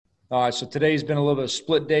All right, so today's been a little bit of a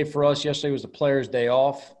split day for us. Yesterday was the players' day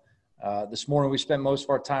off. This morning we spent most of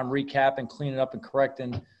our time recapping, cleaning up, and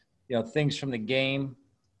correcting, things from the game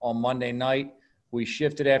on Monday night. We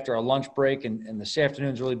shifted after our lunch break, and this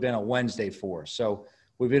afternoon's really been a Wednesday for us. So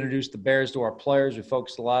we've introduced the Bears to our players. We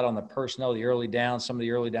focused a lot on the personnel, the early down, some of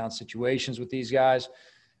the early down situations with these guys.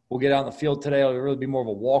 We'll get out in the field today. It'll really be more of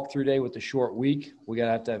a walkthrough day with the short week. We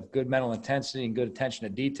got to have good mental intensity and good attention to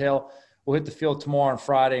detail. We'll hit the field tomorrow and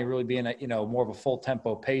Friday and really be in a, more of a full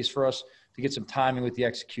tempo pace for us to get some timing with the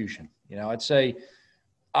execution. I'd say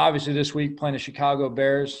obviously this week playing the Chicago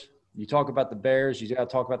Bears, you talk about the Bears, you got to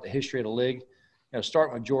talk about the history of the league.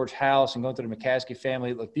 Starting with George Halas and going through the McCaskey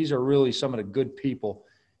family, look, these are really some of the good people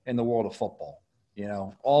in the world of football.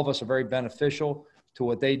 All of us are very beneficial to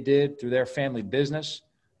what they did through their family business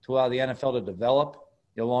to allow the NFL to develop,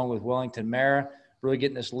 along with Wellington Mara, really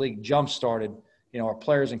getting this league jump-started. Our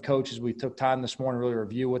players and coaches, we took time this morning to really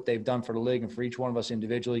review what they've done for the league and for each one of us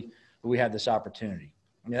individually, but we have this opportunity.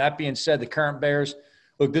 That being said, the current Bears,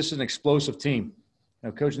 look, this is an explosive team.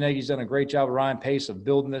 Coach Nagy's done a great job with Ryan Pace of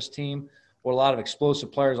building this team with a lot of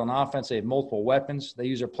explosive players on offense. They have multiple weapons. They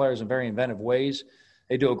use their players in very inventive ways.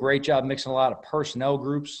 They do a great job mixing a lot of personnel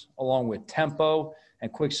groups along with tempo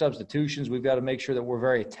and quick substitutions. We've got to make sure that we're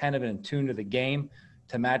very attentive and in tune to the game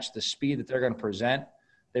to match the speed that they're going to present.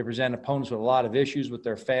 They present opponents with a lot of issues with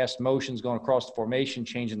their fast motions going across the formation,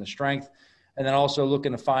 changing the strength, and then also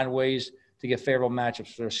looking to find ways to get favorable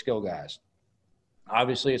matchups for their skill guys.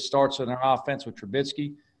 Obviously, it starts with their offense with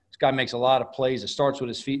Trubisky. This guy makes a lot of plays. It starts with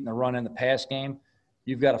his feet in the run and the pass game.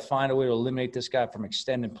 You've got to find a way to eliminate this guy from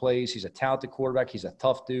extending plays. He's a talented quarterback. He's a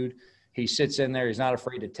tough dude. He sits in there. He's not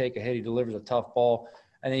afraid to take a hit. He delivers a tough ball.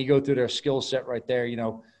 And then you go through their skill set right there,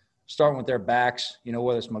 starting with their backs,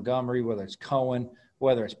 whether it's Montgomery, whether it's Cohen,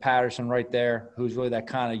 whether it's Patterson right there, who's really that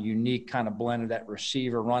kind of unique kind of blend of that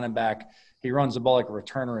receiver, running back. He runs the ball like a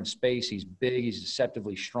returner in space. He's big. He's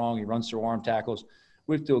deceptively strong. He runs through arm tackles.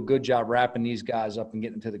 We have to do a good job wrapping these guys up and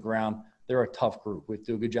getting them to the ground. They're a tough group. We have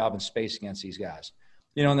to do a good job in space against these guys.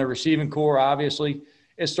 In their receiving core, obviously,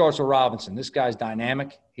 it starts with Robinson. This guy's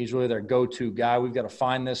dynamic. He's really their go-to guy. We've got to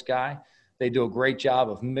find this guy. They do a great job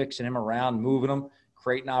of mixing him around, moving him,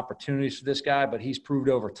 creating opportunities for this guy, but he's proved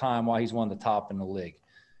over time why he's one of the top in the league.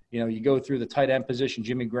 You go through the tight end position.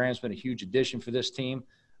 Jimmy Graham's been a huge addition for this team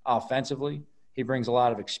offensively. He brings a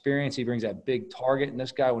lot of experience. He brings that big target. And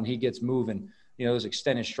this guy, when he gets moving, those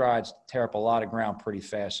extended strides tear up a lot of ground pretty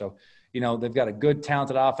fast. So, they've got a good,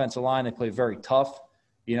 talented offensive line. They play very tough.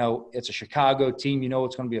 It's a Chicago team.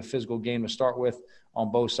 It's going to be a physical game to start with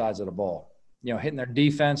on both sides of the ball. Hitting their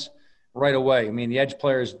defense right away. The edge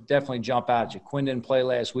players definitely jump out at you. Quinn didn't play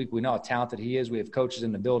last week. We know how talented he is. We have coaches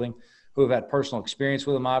in the building who have had personal experience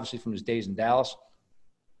with him, obviously, from his days in Dallas.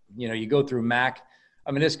 You go through Mac.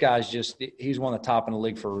 This guy's he's one of the top in the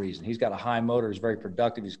league for a reason. He's got a high motor. He's very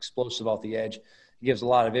productive. He's explosive off the edge. He gives a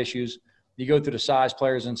lot of issues. You go through the size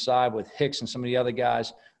players inside with Hicks and some of the other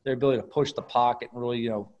guys, their ability to push the pocket and really,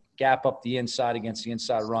 gap up the inside against the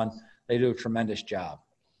inside run. They do a tremendous job.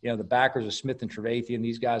 The backers of Smith and Trevathan,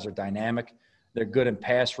 these guys are dynamic. They're good in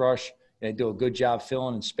pass rush. They do a good job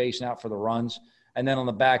filling and spacing out for the runs. And then on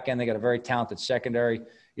the back end, they got a very talented secondary,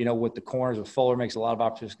 with the corners with Fuller makes a lot of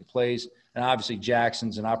opportunistic plays. And obviously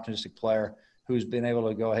Jackson's an opportunistic player who's been able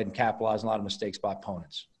to go ahead and capitalize on a lot of mistakes by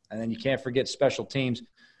opponents. And then you can't forget special teams.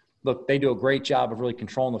 Look, they do a great job of really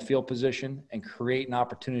controlling the field position and creating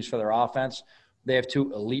opportunities for their offense. They have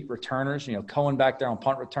two elite returners, Cohen back there on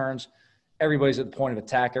punt returns. Everybody's at the point of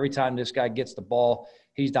attack. Every time this guy gets the ball,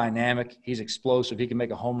 he's dynamic. He's explosive. He can make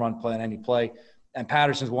a home run play on any play. And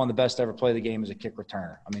Patterson's one of the best to ever play the game as a kick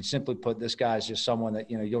returner. Simply put, this guy is just someone that,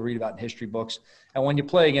 you'll read about in history books. And when you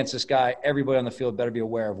play against this guy, everybody on the field better be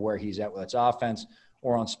aware of where he's at, whether it's offense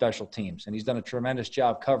or on special teams. And he's done a tremendous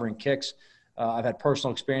job covering kicks. I've had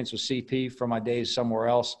personal experience with CP from my days somewhere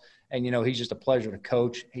else. And, he's just a pleasure to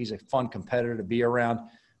coach. He's a fun competitor to be around.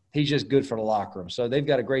 He's just good for the locker room. So they've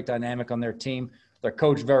got a great dynamic on their team. They're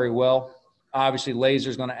coached very well. Obviously,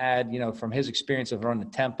 Lazer's going to add, from his experience of running the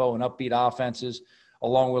tempo and upbeat offenses,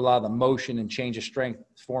 along with a lot of the motion and change of strength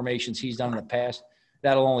formations he's done in the past.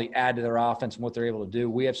 That'll only add to their offense and what they're able to do.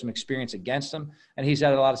 We have some experience against them, and he's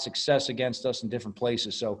had a lot of success against us in different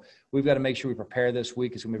places. So we've got to make sure we prepare this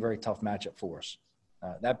week. It's going to be a very tough matchup for us.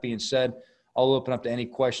 That being said, I'll open up to any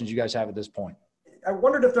questions you guys have at this point. I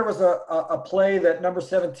wondered if there was a play that number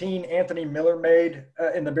 17, Anthony Miller, made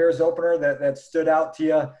in the Bears opener that stood out to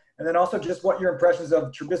you. And then also just what your impressions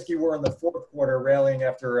of Trubisky were in the fourth quarter, rallying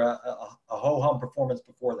after a ho-hum performance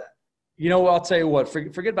before that. I'll tell you what,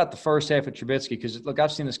 forget about the first half of Trubisky because, look,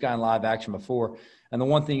 I've seen this guy in live action before. And the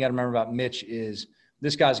one thing you got to remember about Mitch is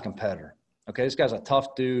this guy's a competitor. Okay, this guy's a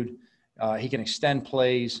tough dude. He can extend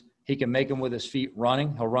plays. He can make them with his feet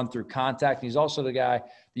running. He'll run through contact. And he's also the guy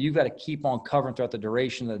that you've got to keep on covering throughout the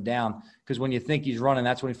duration of the down, because when you think he's running,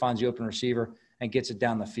 that's when he finds the open receiver and gets it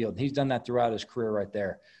down the field. And he's done that throughout his career right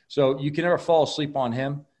there. So you can never fall asleep on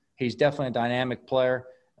him. He's definitely a dynamic player.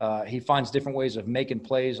 He finds different ways of making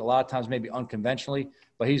plays, a lot of times maybe unconventionally,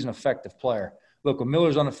 but he's an effective player. Look, when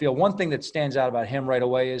Miller's on the field, one thing that stands out about him right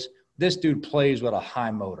away is this dude plays with a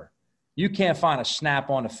high motor. You can't find a snap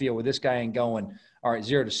on the field where this guy ain't going, all right,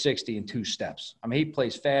 0 to 60 in 2 steps. I mean, he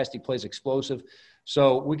plays fast. He plays explosive.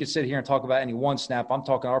 So we could sit here and talk about any one snap. I'm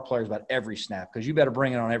talking to our players about every snap, because you better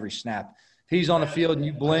bring it on every snap. If he's on the field and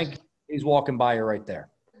you blink, he's walking by you right there.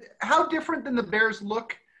 How different than the Bears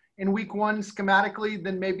look in week 1 schematically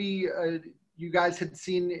than maybe you guys had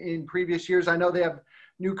seen in previous years? I know they have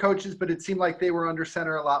new coaches, but it seemed like they were under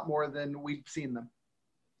center a lot more than we've seen them.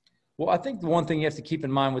 Well, I think the one thing you have to keep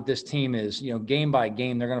in mind with this team is, game by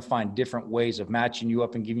game, they're going to find different ways of matching you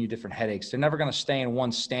up and giving you different headaches. They're never going to stay in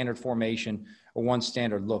one standard formation or one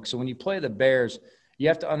standard look. So when you play the Bears, you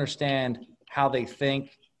have to understand how they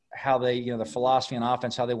think, how they, the philosophy on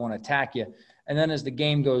offense, how they want to attack you. And then as the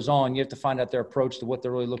game goes on, you have to find out their approach to what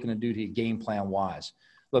they're really looking to do to you game plan wise.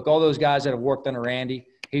 Look, all those guys that have worked under Andy,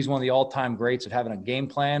 he's one of the all-time greats of having a game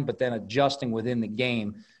plan, but then adjusting within the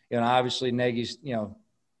game. Obviously Nagy's,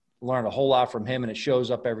 learned a whole lot from him, and it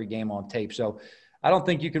shows up every game on tape. So I don't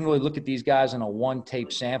think you can really look at these guys in a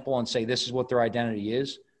one-tape sample and say this is what their identity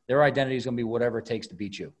is. Their identity is going to be whatever it takes to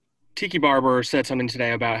beat you. Tiki Barber said something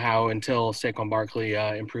today about how until Saquon Barkley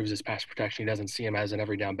improves his pass protection, he doesn't see him as an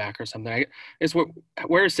every down back or something.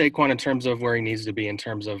 Where is Saquon in terms of where he needs to be in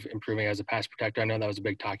terms of improving as a pass protector? I know that was a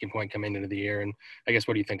big talking point coming into the year, and I guess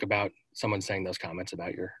what do you think about someone saying those comments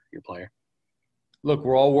about your player? Look,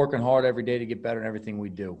 we're all working hard every day to get better in everything we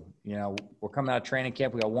do. We're coming out of training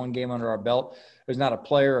camp. We got 1 game under our belt. There's not a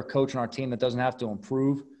player or coach on our team that doesn't have to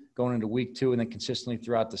improve going into week 2 and then consistently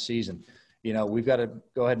throughout the season. We've got to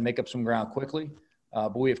go ahead and make up some ground quickly,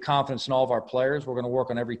 but we have confidence in all of our players. We're going to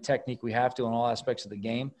work on every technique we have to in all aspects of the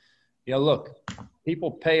game. Look,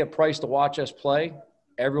 people pay a price to watch us play.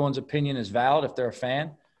 Everyone's opinion is valid if they're a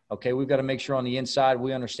fan. Okay, we've got to make sure on the inside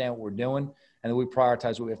we understand what we're doing, and then we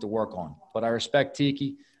prioritize what we have to work on. But I respect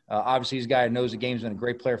Tiki. Obviously, he's a guy who knows the game's been a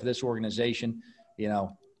great player for this organization,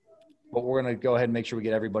 but we're going to go ahead and make sure we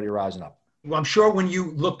get everybody rising up. Well, I'm sure when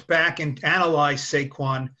you looked back and analyzed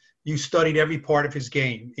Saquon, you studied every part of his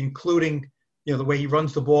game, including, the way he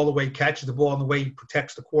runs the ball, the way he catches the ball, and the way he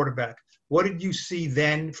protects the quarterback. What did you see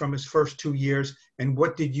then from his first 2 years, and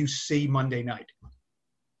what did you see Monday night?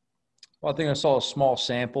 Well, I think I saw a small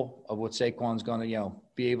sample of what Saquon's going to,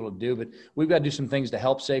 be able to do. But we've got to do some things to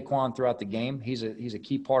help Saquon throughout the game. He's a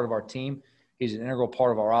key part of our team. He's an integral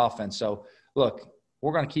part of our offense. So, look,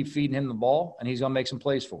 we're going to keep feeding him the ball, and he's going to make some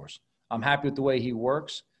plays for us. I'm happy with the way he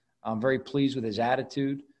works. I'm very pleased with his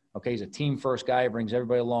attitude. Okay, he's a team-first guy. He brings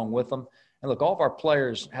everybody along with him. And, look, all of our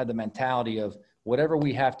players had the mentality of whatever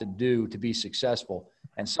we have to do to be successful.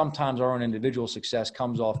 And sometimes our own individual success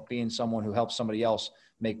comes off being someone who helps somebody else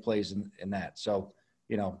make plays in that. So,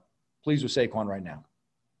 pleased with Saquon right now.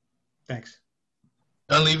 Thanks.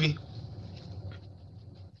 Dunleavy.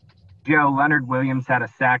 Joe, Leonard Williams had a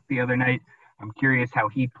sack the other night. I'm curious how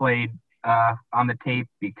he played on the tape,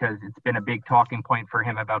 because it's been a big talking point for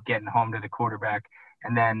him about getting home to the quarterback.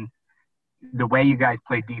 And then the way you guys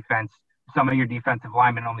play defense, some of your defensive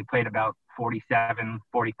linemen only played about 47,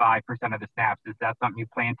 45% of the snaps. Is that something you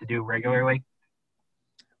plan to do regularly?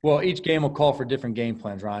 Well, each game will call for different game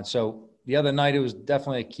plans, Ron. So the other night, it was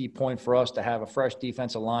definitely a key point for us to have a fresh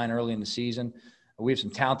defensive line early in the season. We have some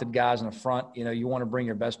talented guys in the front. You want to bring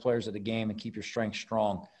your best players to the game and keep your strength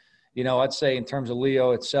strong. I'd say in terms of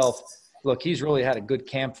Leo itself, look, he's really had a good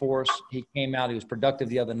camp for us. He came out. He was productive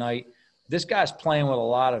the other night. This guy's playing with a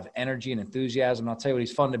lot of energy and enthusiasm. I'll tell you what,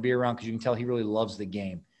 he's fun to be around because you can tell he really loves the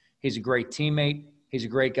game. He's a great teammate. He's a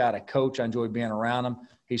great guy to coach. I enjoy being around him.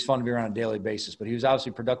 He's fun to be around on a daily basis. But he was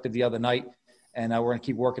obviously productive the other night, and we're going to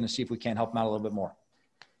keep working to see if we can't help him out a little bit more.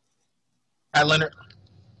 Hi, Leonard.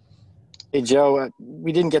 Hey, Joe,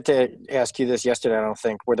 we didn't get to ask you this yesterday, I don't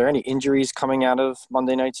think. Were there any injuries coming out of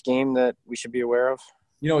Monday night's game that we should be aware of?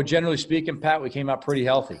 Generally speaking, Pat, we came out pretty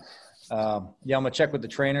healthy. I'm going to check with the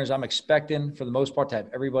trainers. I'm expecting, for the most part, to have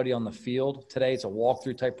everybody on the field today. It's a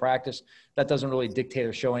walkthrough type practice. That doesn't really dictate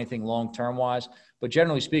or show anything long-term wise. But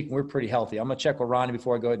generally speaking, we're pretty healthy. I'm going to check with Ronnie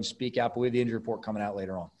before I go ahead and speak out, but we have the injury report coming out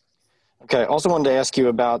later on. Okay. Also wanted to ask you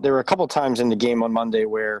about, there were a couple times in the game on Monday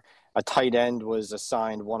where a tight end was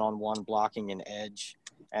assigned one-on-one blocking an edge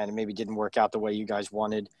and it maybe didn't work out the way you guys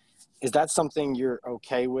wanted. Is that something you're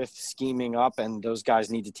okay with scheming up, and those guys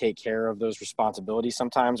need to take care of those responsibilities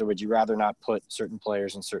sometimes, or would you rather not put certain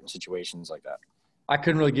players in certain situations like that? I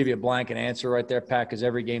couldn't really give you a blanket answer right there, Pat, because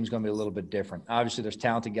every game is going to be a little bit different. Obviously, there's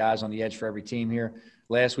talented guys on the edge for every team here.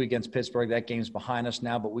 Last week against Pittsburgh, that game's behind us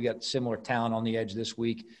now, but we got similar talent on the edge this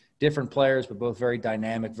week. Different players, but both very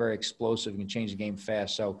dynamic, very explosive, and can change the game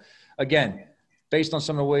fast. So, again, based on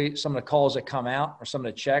some of the calls that come out or some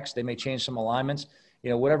of the checks, they may change some alignments.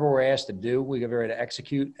 Whatever we're asked to do, we got to be ready to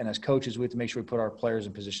execute. And as coaches, we have to make sure we put our players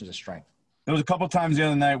in positions of strength. There was a couple of times the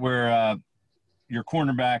other night where your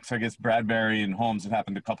cornerbacks, I guess Bradbury and Holmes, it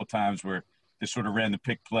happened a couple of times where they sort of ran the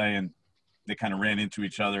pick play and they kind of ran into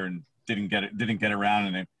each other and didn't get around,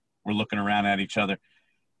 and they were looking around at each other.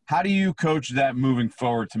 How do you coach that moving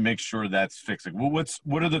forward to make sure that's fixed?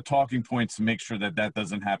 What are the talking points to make sure that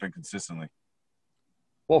doesn't happen consistently?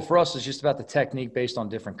 Well, for us, it's just about the technique based on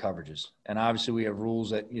different coverages. And obviously we have rules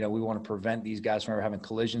that, we want to prevent these guys from ever having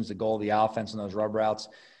collisions. The goal of the offense in those rub routes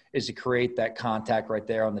is to create that contact right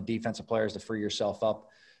there on the defensive players to free yourself up.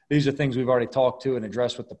 These are things we've already talked to and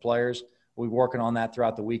addressed with the players. We're working on that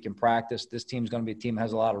throughout the week in practice. This team's going to be a team that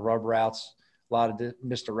has a lot of rub routes, a lot of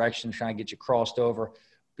misdirection, trying to get you crossed over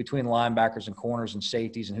between linebackers and corners and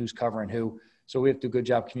safeties and who's covering who. So we have to do a good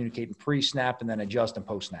job communicating pre-snap and then adjust and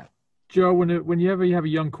post-snap. Joe, when you have a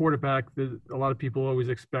young quarterback, a lot of people always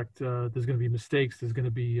expect there's going to be mistakes, there's going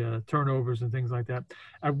to be turnovers and things like that.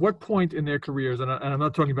 At what point in their careers, and I'm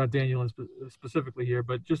not talking about Daniel specifically here,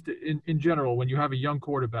 but just in general, when you have a young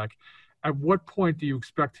quarterback, at what point do you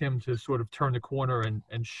expect him to sort of turn the corner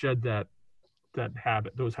and shed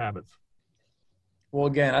those habits? Well,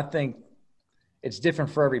 again, I think it's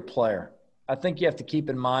different for every player. I think you have to keep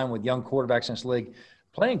in mind with young quarterbacks in this league,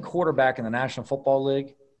 playing quarterback in the National Football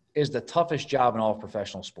League is the toughest job in all of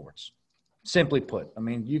professional sports. Simply put, I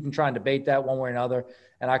mean, you can try and debate that one way or another,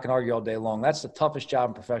 and I can argue all day long. That's the toughest job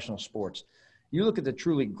in professional sports. You look at the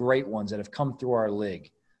truly great ones that have come through our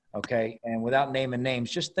league, okay, and without naming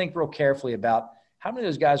names, just think real carefully about how many of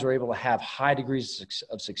those guys were able to have high degrees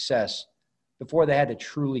of success before they had to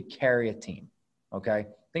truly carry a team, okay?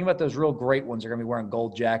 Think about those real great ones that are going to be wearing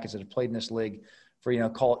gold jackets that have played in this league for,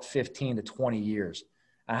 call it 15 to 20 years.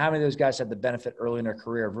 And how many of those guys had the benefit early in their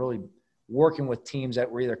career of really working with teams that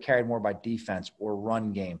were either carried more by defense or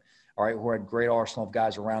run game, all right, who had great arsenal of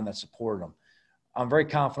guys around that supported them. I'm very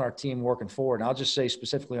confident our team working forward. And I'll just say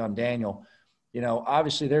specifically on Daniel,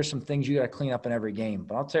 obviously there's some things you got to clean up in every game.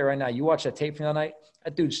 But I'll tell you right now, you watch that tape from the other night,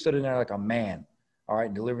 that dude stood in there like a man, all right,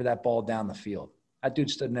 and delivered that ball down the field. That dude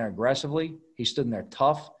stood in there aggressively. He stood in there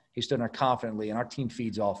tough. He stood in there confidently, and our team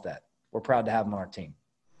feeds off that. We're proud to have him on our team.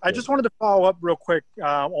 I just wanted to follow up real quick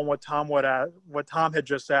on what Tom had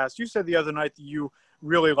just asked. You said the other night that you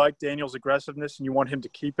really like Daniel's aggressiveness and you want him to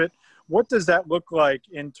keep it. What does that look like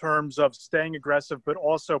in terms of staying aggressive but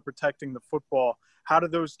also protecting the football? How do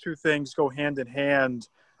those two things go hand in hand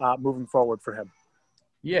moving forward for him?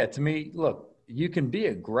 Yeah, to me, look, you can be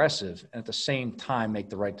aggressive and at the same time make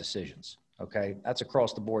the right decisions, okay? That's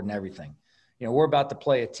across the board and everything. We're about to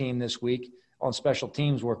play a team this week on special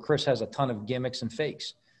teams where Chris has a ton of gimmicks and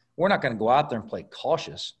fakes. We're not going to go out there and play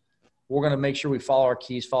cautious. We're going to make sure we follow our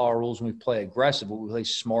keys, follow our rules, and we play aggressive, but we play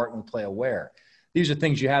smart and we play aware. These are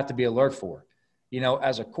things you have to be alert for.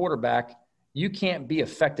 As a quarterback, you can't be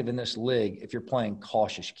effective in this league if you're playing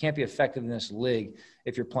cautious. You can't be effective in this league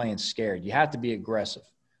if you're playing scared. You have to be aggressive,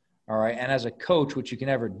 all right? And as a coach, what you can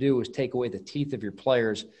never do is take away the teeth of your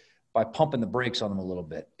players by pumping the brakes on them a little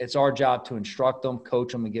bit. It's our job to instruct them,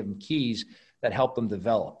 coach them, and give them keys that help them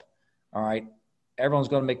develop, all right? Everyone's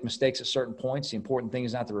going to make mistakes at certain points. The important thing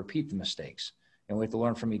is not to repeat the mistakes. And we have to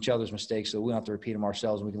learn from each other's mistakes so we don't have to repeat them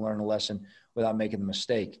ourselves and we can learn a lesson without making the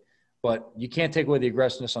mistake. But you can't take away the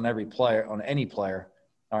aggressiveness on every player, on any player,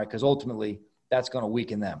 all right, because ultimately that's going to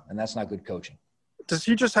weaken them, and that's not good coaching. Does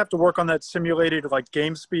he just have to work on that simulated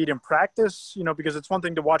game speed in practice? Because it's one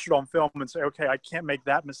thing to watch it on film and say, okay, I can't make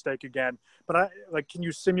that mistake again. But can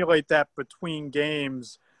you simulate that between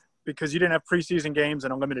games because you didn't have preseason games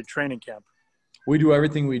and a limited training camp? We do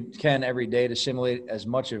everything we can every day to simulate as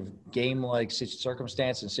much of game-like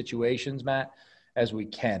circumstance and situations, Matt, as we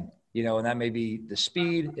can. And that may be the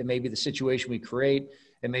speed, it may be the situation we create,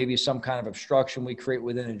 it may be some kind of obstruction we create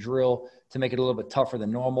within a drill to make it a little bit tougher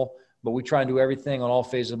than normal. But we try and do everything on all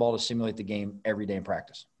phases of the ball to simulate the game every day in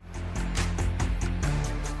practice.